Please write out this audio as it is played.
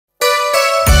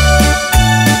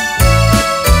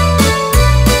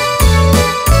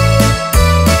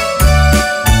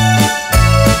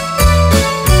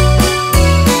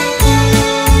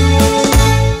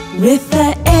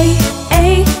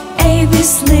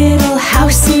little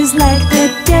house is like the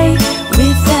day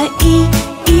with the E,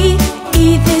 E,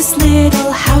 E. This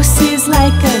little house is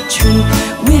like a tree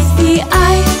with the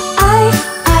I, I.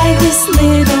 This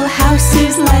little house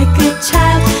is like a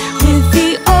child with the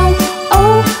O, O,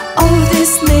 O.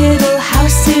 This little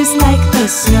house is like the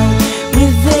snow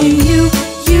with the U,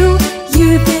 U, U.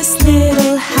 This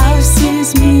little house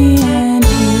is me and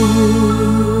you.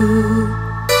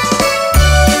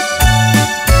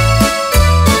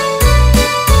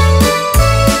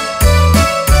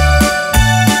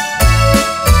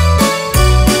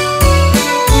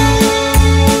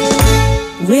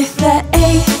 With the A,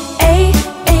 A,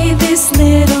 A. This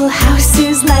little house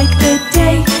is like the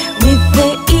day with the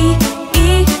E, E,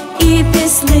 E.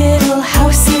 This little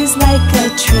house is like a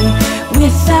tree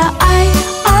with the I,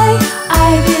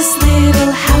 I. This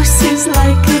little house is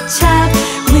like a child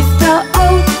with the O,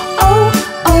 O,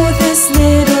 O. This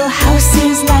little house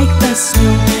is like the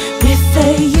snow with the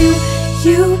U,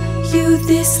 U, U.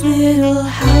 This little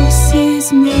house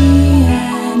is me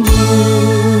and you.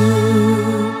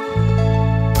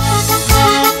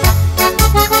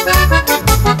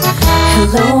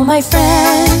 Hello, my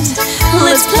friend,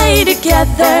 let's play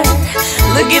together.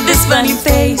 Look at this funny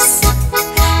face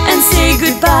and say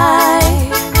goodbye.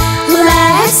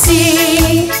 Let's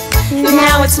see,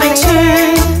 now it's my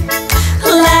turn.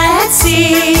 Let's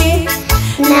see,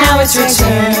 now it's your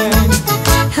turn.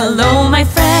 Hello, my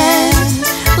friend,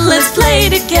 let's play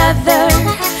together.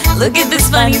 Look at this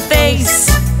funny face.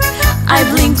 I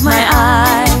blink my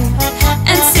eye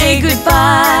and say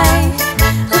goodbye.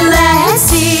 Let's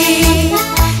see,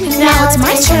 now it's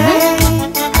my turn.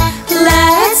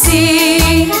 Let's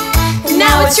see,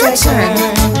 now it's your turn.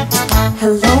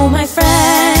 Hello, my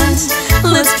friend,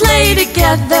 let's play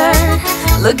together.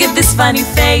 Look at this funny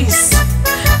face.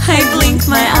 I blink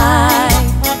my eye,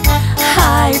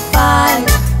 high five,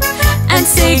 and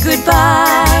say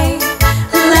goodbye.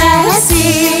 Let's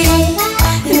see,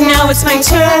 now it's my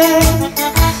turn.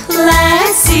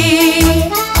 Let's see,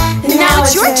 now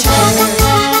it's your turn.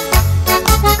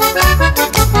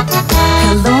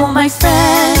 Hello, my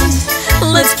friend,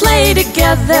 let's play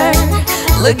together.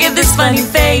 Look at this funny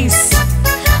face.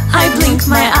 I blink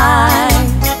my eye,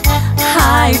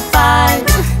 high five,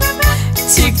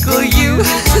 tickle you,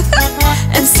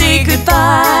 and say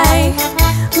goodbye.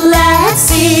 Let's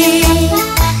see,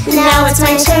 now it's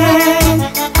my turn.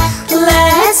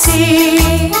 Let's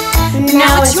see,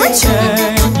 now it's your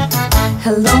turn.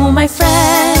 Hello, my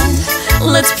friend,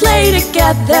 let's play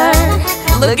together.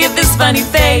 Look at this funny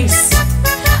face.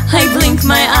 I blink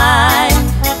my eye,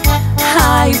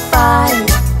 high five,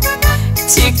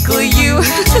 tickle you.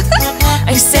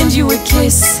 I send you a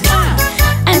kiss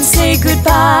and say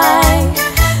goodbye.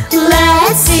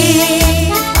 Let's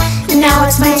see, now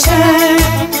it's my turn.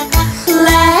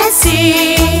 Let's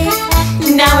see,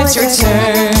 now it's your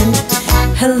turn.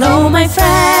 Hello, my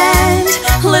friend,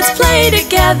 let's play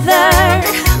together.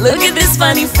 Look at this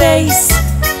funny face.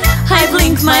 I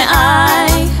blink my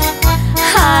eye,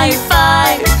 high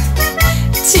five,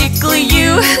 tickle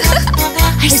you.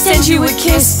 I send you a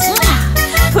kiss,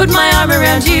 put my arm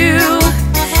around you,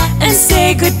 and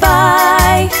say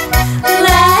goodbye.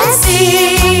 Let's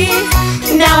see,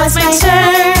 now it's my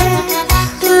turn.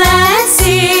 Let's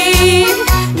see,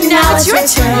 now it's your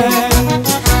turn.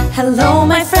 Hello,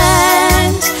 my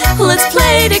friend, let's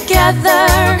play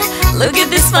together. Look at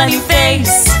this funny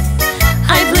face.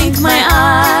 I blink my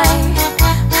eye,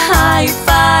 high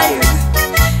five,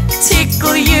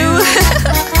 tickle you.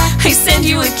 I send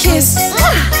you a kiss,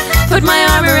 put my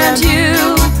arm around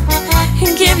you,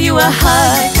 and give you a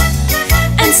hug,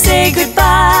 and say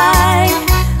goodbye.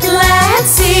 Let's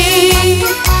see,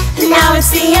 now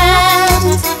it's the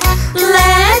end.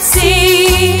 Let's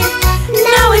see,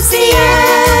 now it's the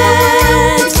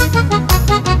end.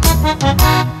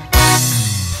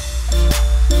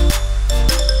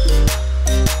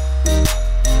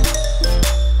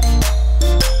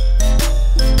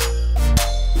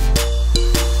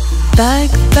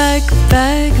 Bug, bug,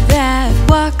 bug that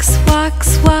walks,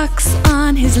 walks, walks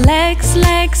on his legs,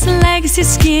 legs, legs, his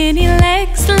skinny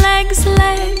legs, legs,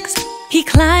 legs. He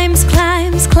climbs,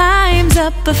 climbs, climbs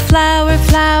up a flower,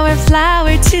 flower,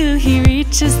 flower till he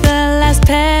reaches the last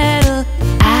petal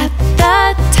at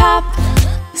the top.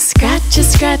 Scratches,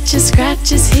 scratches,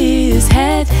 scratches his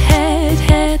head, head,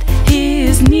 head,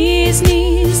 his knees,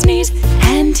 knees, knees,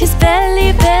 and his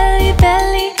belly, belly,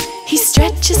 belly. He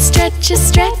stretches, stretches,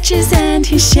 stretches, and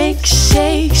he shakes,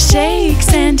 shakes,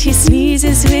 shakes, and he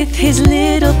sneezes with his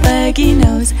little buggy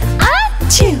nose.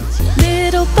 Achoo!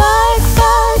 Little bug,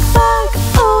 bug, bug,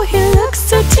 oh, he looks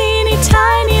so teeny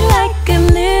tiny, like a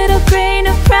little grain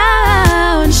of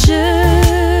brown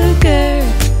sugar.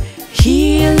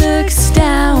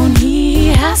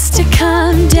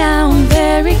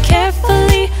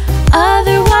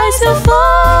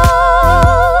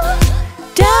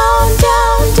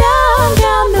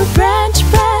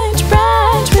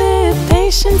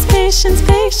 patience,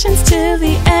 patience till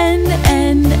the end,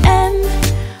 end, end.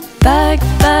 Bug,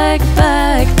 bug,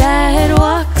 bug that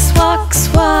walks, walks,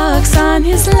 walks on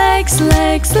his legs,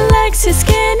 legs, legs, his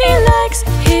skinny legs,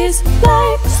 his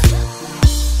legs.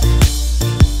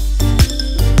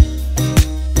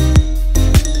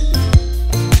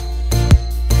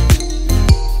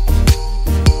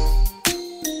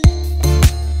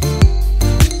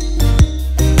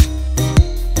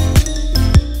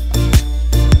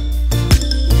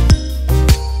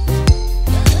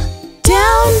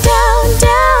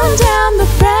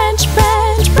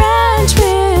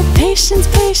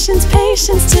 Patience,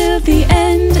 patience till the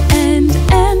end, end,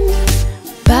 end.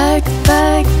 Bug,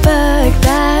 bug, bug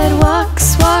that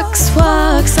walks, walks,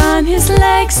 walks on his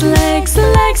legs, legs,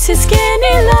 legs, his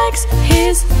skinny legs,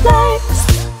 his legs.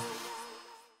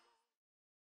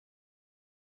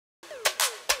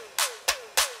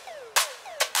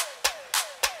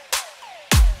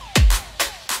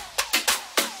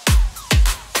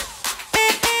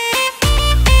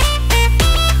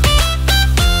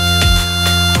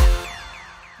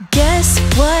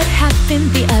 What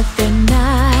happened the other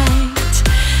night?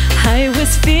 I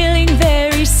was feeling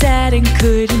very sad and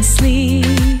couldn't sleep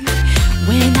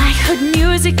when I heard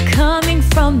music coming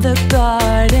from the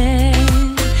garden.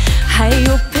 I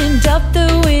opened up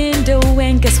the window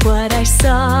and guess what I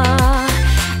saw?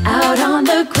 Out on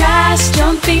the grass,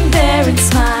 jumping there and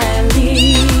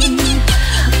smiling.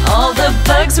 All the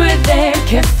bugs were there,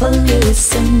 carefully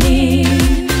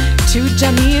listening to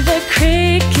Johnny the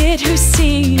cricket who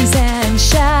sings and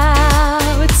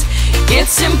shouts.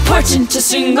 It's important to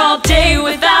sing all day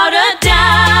without a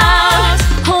doubt.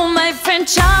 Oh, my friend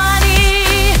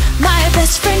Johnny, my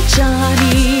best friend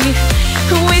Johnny,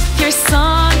 with your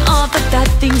song all the bad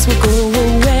things will go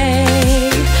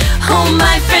away. Oh,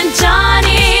 my friend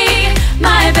Johnny,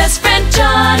 my best friend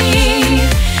Johnny,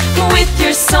 with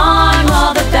your song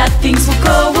all the bad things will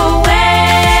go away.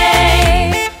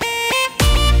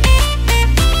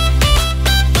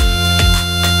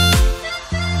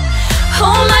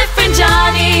 Oh, my friend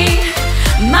Johnny,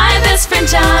 my best friend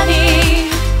Johnny,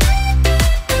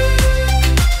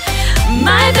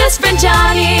 my best friend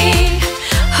Johnny.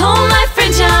 Oh, my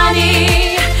friend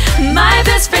Johnny, my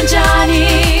best friend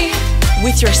Johnny,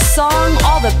 with your song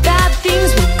all the bad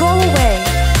things will go away.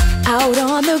 Out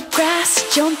on the grass,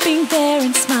 jumping there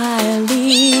and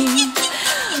smiling.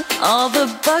 All the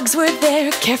bugs were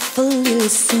there, carefully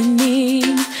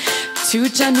listening to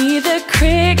Johnny the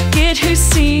cricket who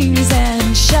sings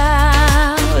and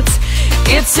shouts.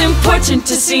 It's important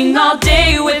to sing all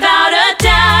day without a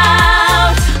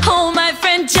doubt. Oh, my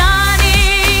friend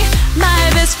Johnny, my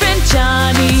best friend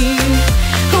Johnny,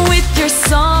 with your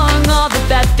song all the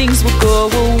bad things will go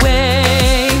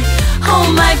away.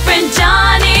 Oh, my friend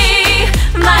Johnny,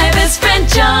 my best friend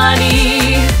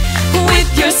Johnny, with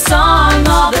your song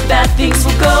all the bad things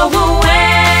will go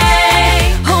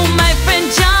away. Oh, my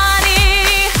friend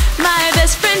Johnny, my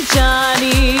best friend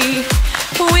Johnny,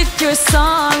 with your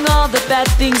song all the bad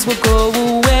things will go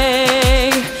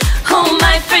away. Oh,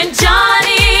 my friend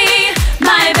Johnny,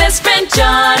 my best friend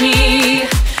Johnny,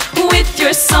 with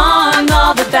your song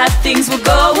all the bad things will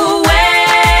go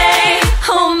away.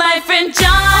 Oh, my friend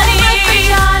Johnny,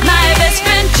 my best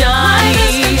friend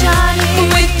Johnny,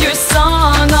 with your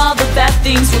song all the bad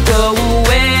things will go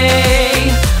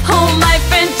away. Oh, my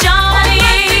friend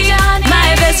Johnny,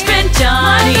 my best friend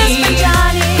Johnny,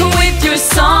 with your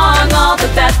song all the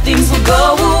bad things will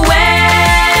go away.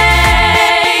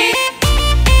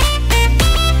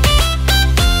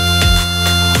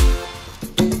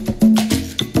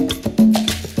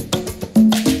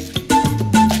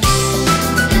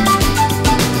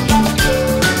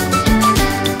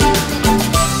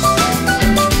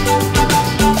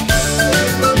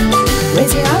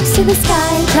 Raise your arms to the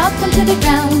sky, drop them to the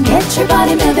ground. Get your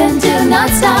body moving, do not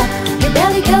stop. Your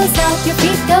belly goes up, your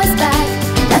feet goes back.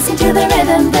 Dancing to the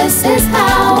rhythm, this is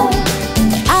how.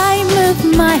 I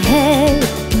move my head,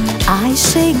 I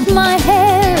shake my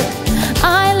hair,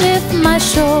 I lift my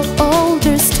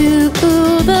shoulders to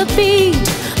the beat.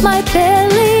 My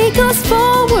belly goes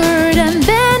forward and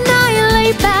then I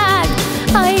lay back.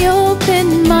 I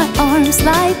open my arms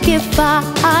like if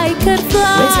I could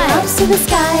fly. Raise your arms to the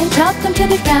sky, drop them to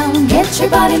the ground. Get your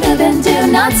body moving, do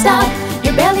not stop.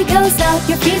 Your belly goes up,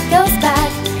 your feet goes back.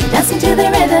 Dancing to the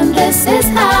rhythm, this is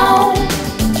how.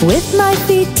 With my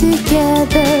feet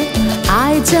together,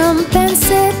 I jump and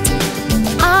sit.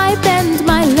 I bend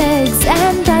my legs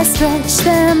and I stretch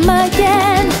them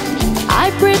again.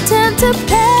 I pretend to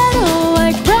pedal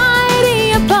like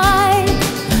riding a bike.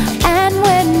 And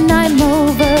when I'm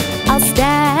over, I'll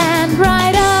stand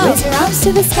right up. Raise your arms to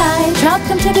to the sky, drop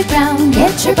them to the ground.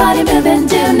 Get your body moving,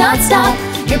 do not stop.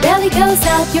 Your belly goes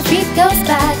up, your feet goes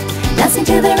back. Dancing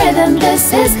to the rhythm,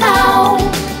 this is how.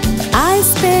 I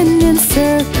spin in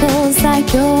circles, I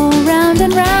go round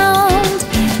and round.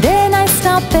 Then I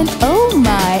stop and oh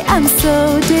my, I'm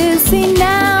so dizzy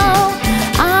now.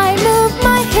 I move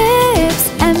my hips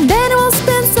and then we'll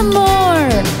spin some more,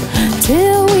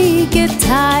 till we get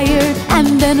tired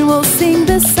and then we'll sing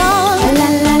the song. La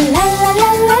la la la la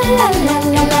la la la la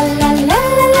la la la la la la.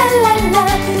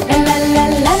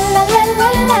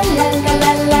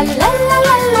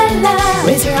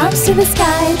 Raise your arms to the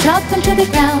sky, drop them to the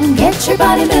ground. Get your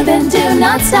body moving, do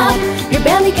not stop. Your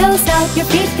belly goes out, your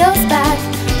feet goes back.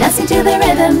 Dancing to the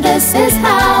rhythm, this is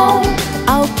how.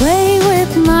 I'll play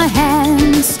with my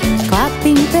hands,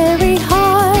 clapping very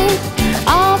hard.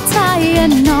 I'll tie a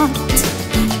knot,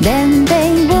 then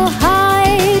they will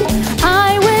hide.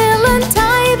 I will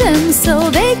untie them so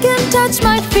they can touch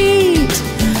my feet.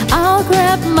 I'll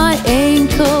grab my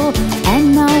ankle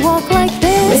and I'll walk like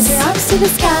this. Raise your arms to the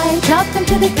sky, drop them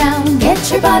to the ground. Get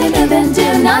your body moving,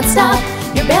 do not stop.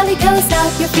 Your belly goes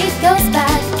out, your feet goes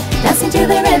back. Dancing to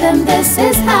the rhythm, this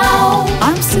is how.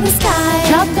 Arms to the sky,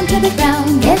 drop them to the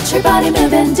ground. Get your body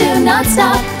moving, do not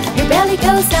stop. Your belly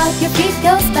goes out, your feet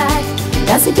goes back.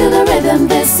 Dancing to the rhythm,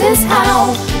 this is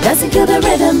how. Dancing to the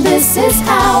rhythm, this is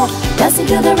how. Dancing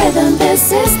to the rhythm,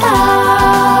 this is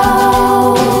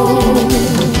how.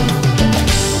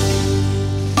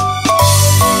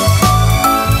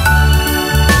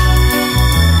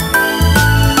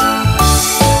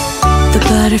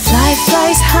 Butterfly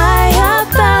flies high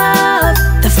above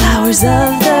the flowers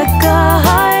of the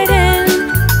garden.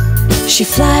 She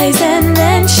flies and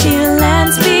then she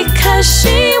lands because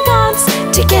she wants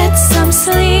to get some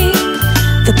sleep.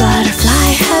 The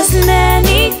butterfly has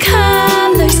many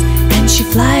colors and she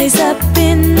flies up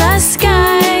in the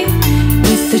sky.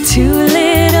 With the two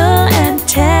little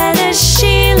antennas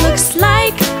she looks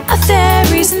like a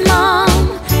fairy's mom.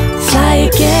 Fly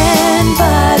again,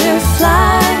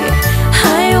 butterfly,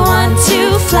 I want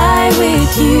to fly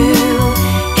with you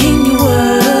in your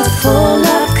world full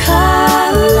of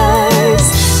colors.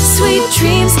 Sweet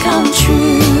dreams come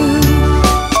true.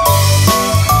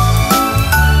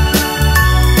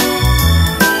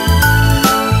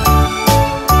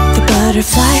 The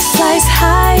butterfly flies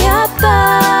high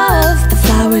above the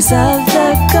flowers of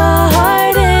the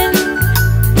garden.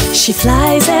 She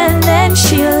flies and then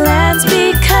she lands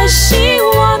because she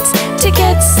wants to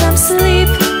get some sleep.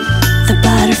 The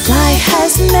butterfly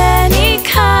has many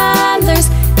colors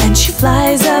and she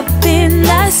flies up in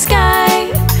the sky.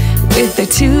 With her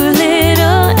two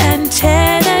little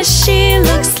antennas she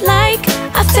looks like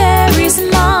a fairy's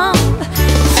mom.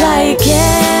 Fly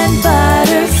again,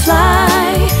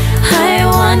 butterfly, I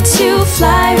want to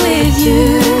fly with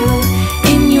you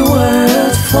in your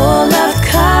world full of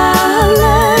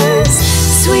colors.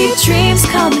 Sweet dreams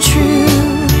come true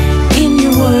in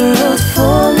your world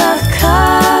full of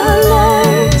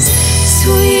colors.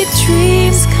 Sweet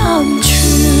dreams come true.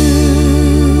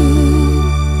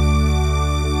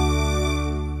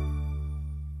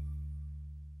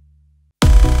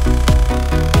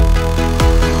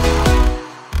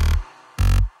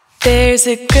 There's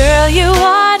a girl you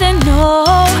ought to know,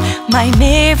 my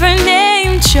neighbor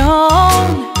named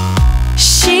Joan.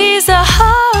 She's a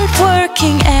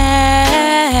hard-working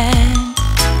aunt.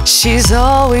 She's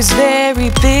always very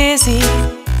busy,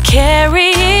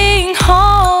 carrying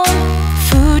home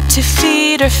food to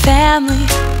feed her family.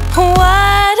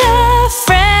 What a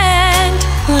friend!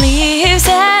 Leaves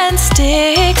and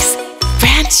sticks,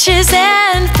 branches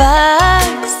and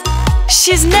bugs.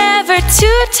 She's never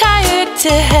too tired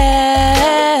to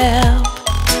help.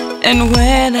 And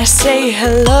when I say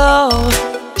hello,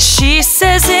 she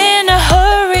says in a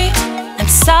hurry, I'm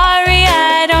sorry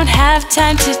I don't have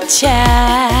time to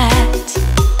chat.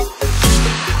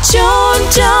 Joan,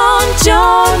 Joan,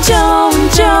 Joan, Joan,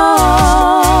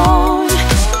 Joan,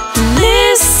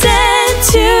 listen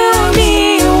to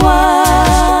me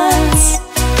once.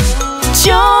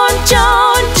 Joan,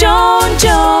 Joan, Joan,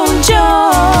 Joan,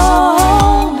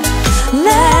 Joan,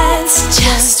 let's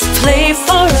just play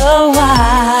for a while.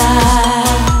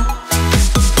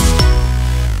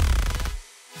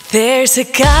 There's a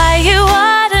guy you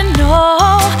ought to know,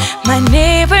 my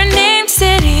neighbor named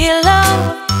Cirilo.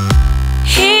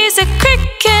 He's a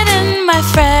cricket and my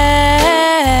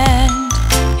friend.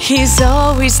 He's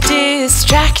always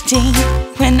distracting.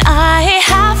 When I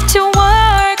have to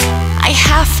work, I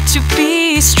have to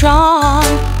be strong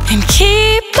and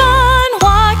keep on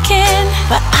walking.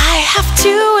 But I have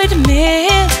to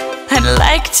admit, I'd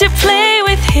like to play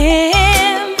with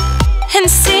him. and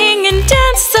sing and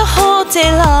dance the whole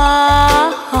day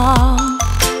long.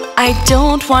 I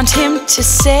don't want him to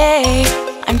say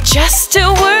I'm just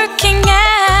a working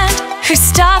ant who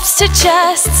stops to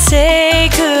just say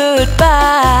goodbye.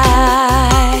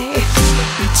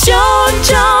 Joan,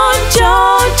 Joan,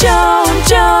 Joan, Joan,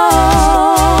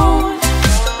 Joan,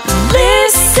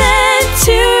 listen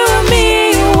to me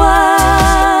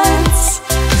once.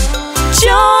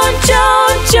 Joan,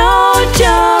 Joan, Joan,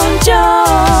 Joan,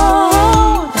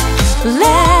 Joan,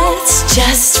 let's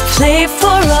just play for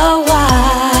a while.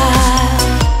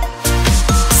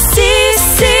 See,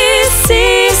 see,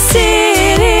 see,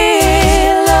 see,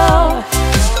 Lord,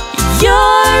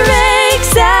 you're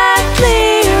exactly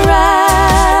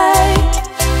right.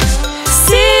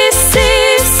 See, see,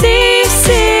 see,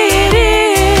 see,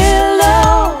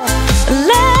 Lord,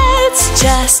 let's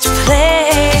just play.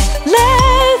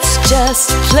 Let's just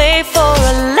play for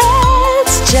a,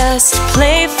 let's just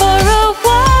play for a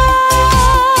while.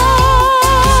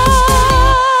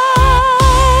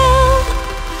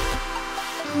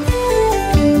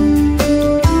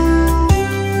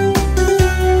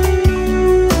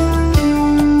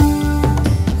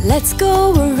 Let's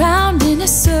go around in a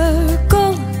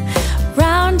circle,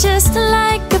 round just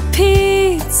like a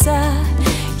pizza.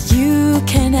 You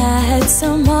can add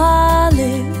some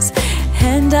olives,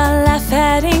 and I'll laugh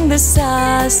adding the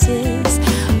sauces.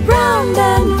 Round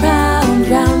and round,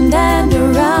 round and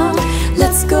around.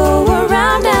 Let's go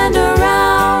around and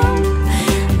around.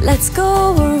 Let's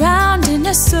go around in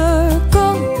a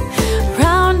circle,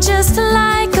 round just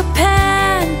like a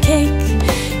pancake.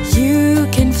 You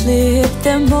can flip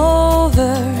them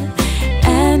over,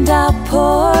 and I'll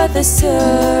pour the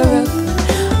syrup.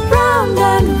 Round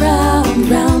and round,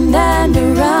 round and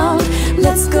around.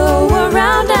 Let's go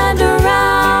around and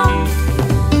around.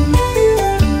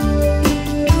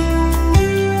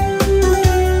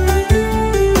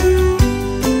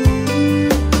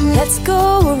 Let's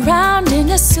go around in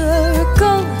a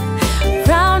circle,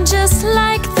 round just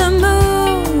like the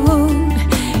moon.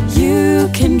 You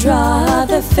can draw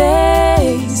the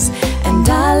face, and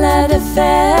I'll add a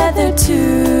feather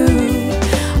too.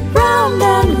 Round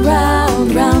and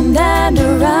round, round and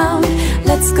around.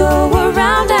 Let's go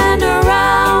around and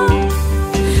around.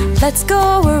 Let's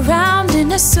go around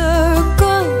in a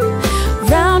circle,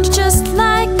 round just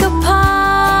like a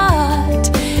pot.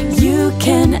 You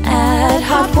can add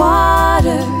hot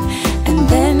water, and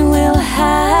then we'll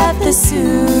have the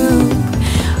soup.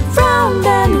 Round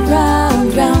and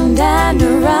round, round and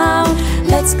around.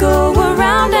 Let's go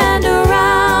around and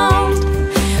around.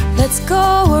 Let's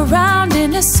go around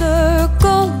in a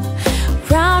circle,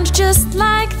 round just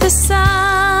like the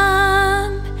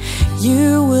sun.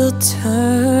 You will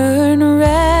turn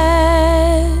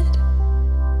red.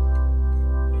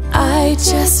 I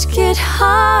just get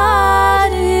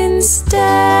hot instead.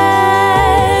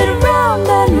 Round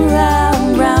and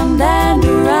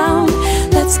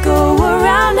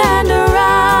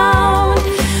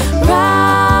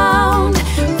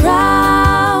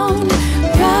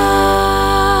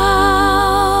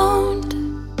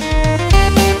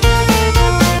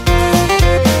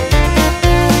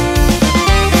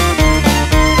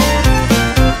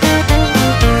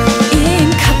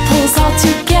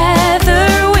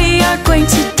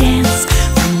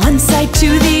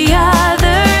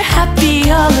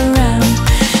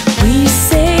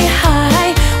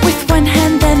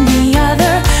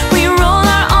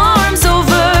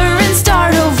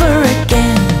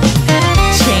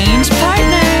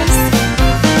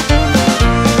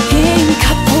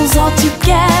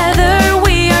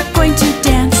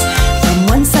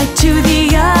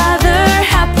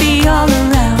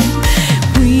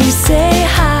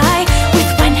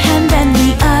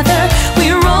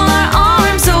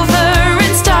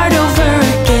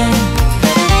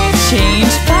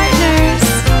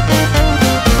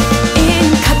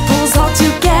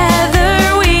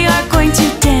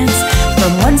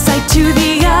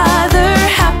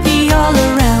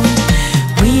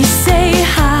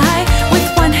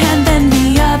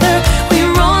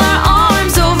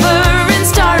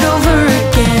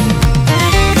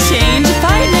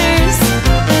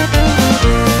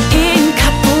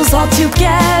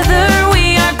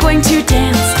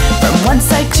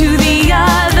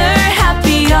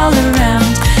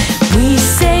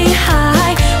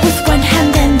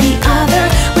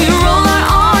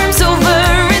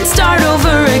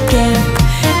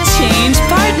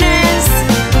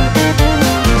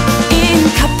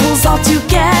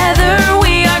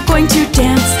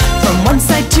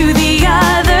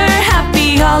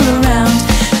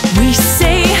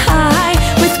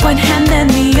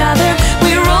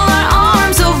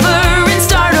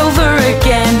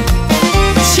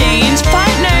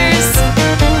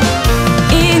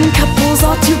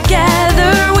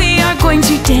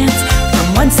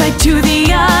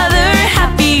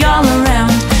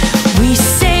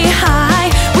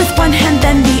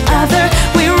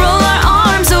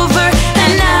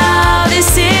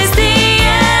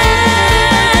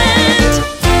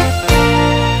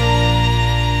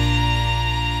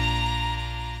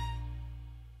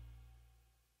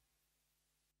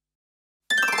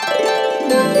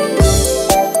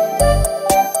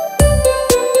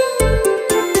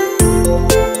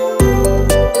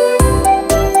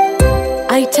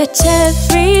I touch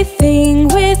everything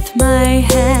with my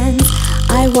hands.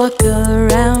 I walk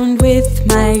around with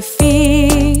my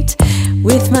feet.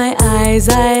 With my eyes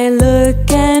I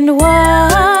look and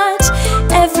watch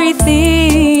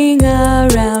everything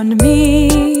around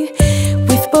me.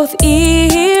 With both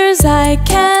ears I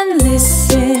can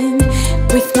listen.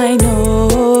 With my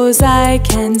nose I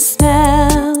can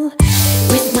smell.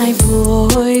 With my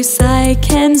voice I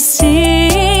can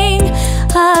sing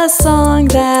a song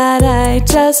that I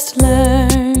just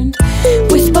learned.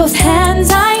 With both hands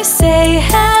I say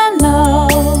hello.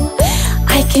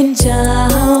 I can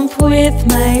jump with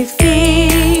my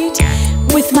feet.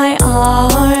 With my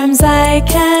arms I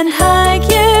can hug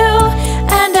you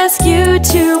and ask you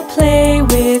to play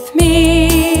with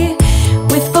me.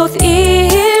 With both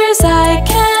ears I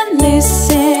can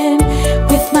listen.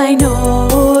 With my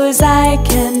nose I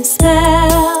can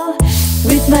smell.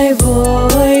 With my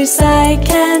voice I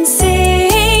can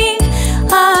sing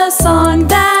a song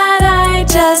that I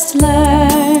just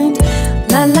learned.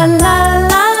 La la la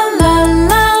la la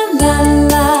la la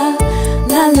la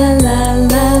la la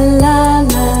la la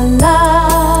la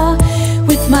la.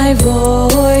 With my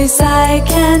voice I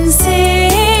can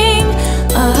sing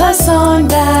a song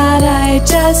that I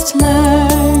just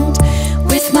learned.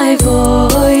 With my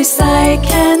voice I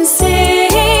can sing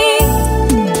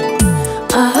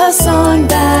a song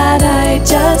that I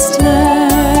just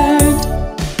learned.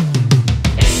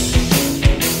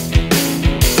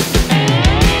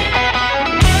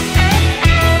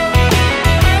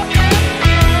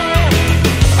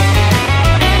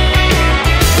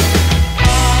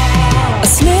 A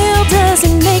snail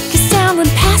doesn't make a sound when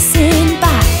passing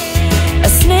by. A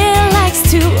snail likes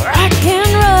to rock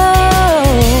and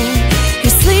roll. He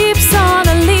sleeps on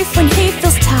a leaf when he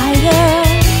feels tired.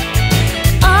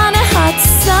 On a hot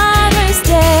summer's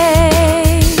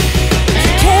day, he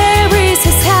carries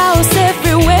his house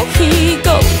everywhere he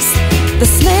goes. The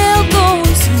snail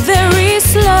goes very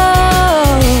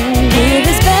slow. With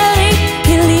his belly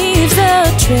he leaves a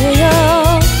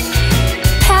trail,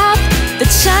 path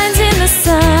that shines in the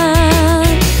sun.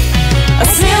 A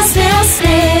snail, snail,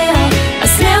 snail, a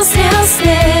snail, snail,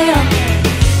 snail,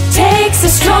 takes a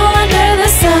stroll under the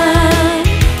sun.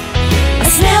 A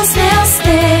snail, snail,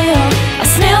 snail, a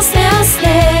snail, snail,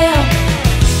 snail,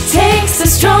 takes a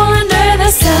stroll under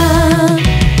the sun.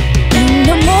 In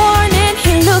the morning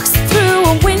he looks through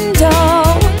a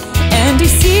window and he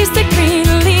sees the green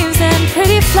leaves and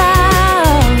pretty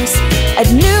flowers. At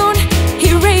noon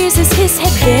he raises his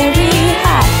head very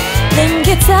high, then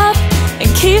gets up and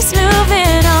keeps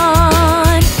moving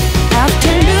on.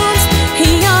 Afternoons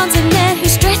he yawns and then he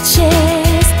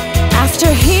stretches, after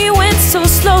he went so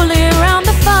slowly around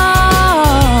the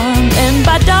farm. And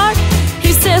by dark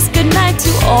he says goodnight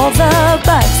to all the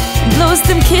bugs and blows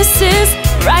them kisses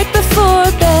right before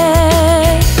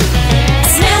bed.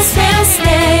 Snail, snail,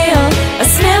 snail,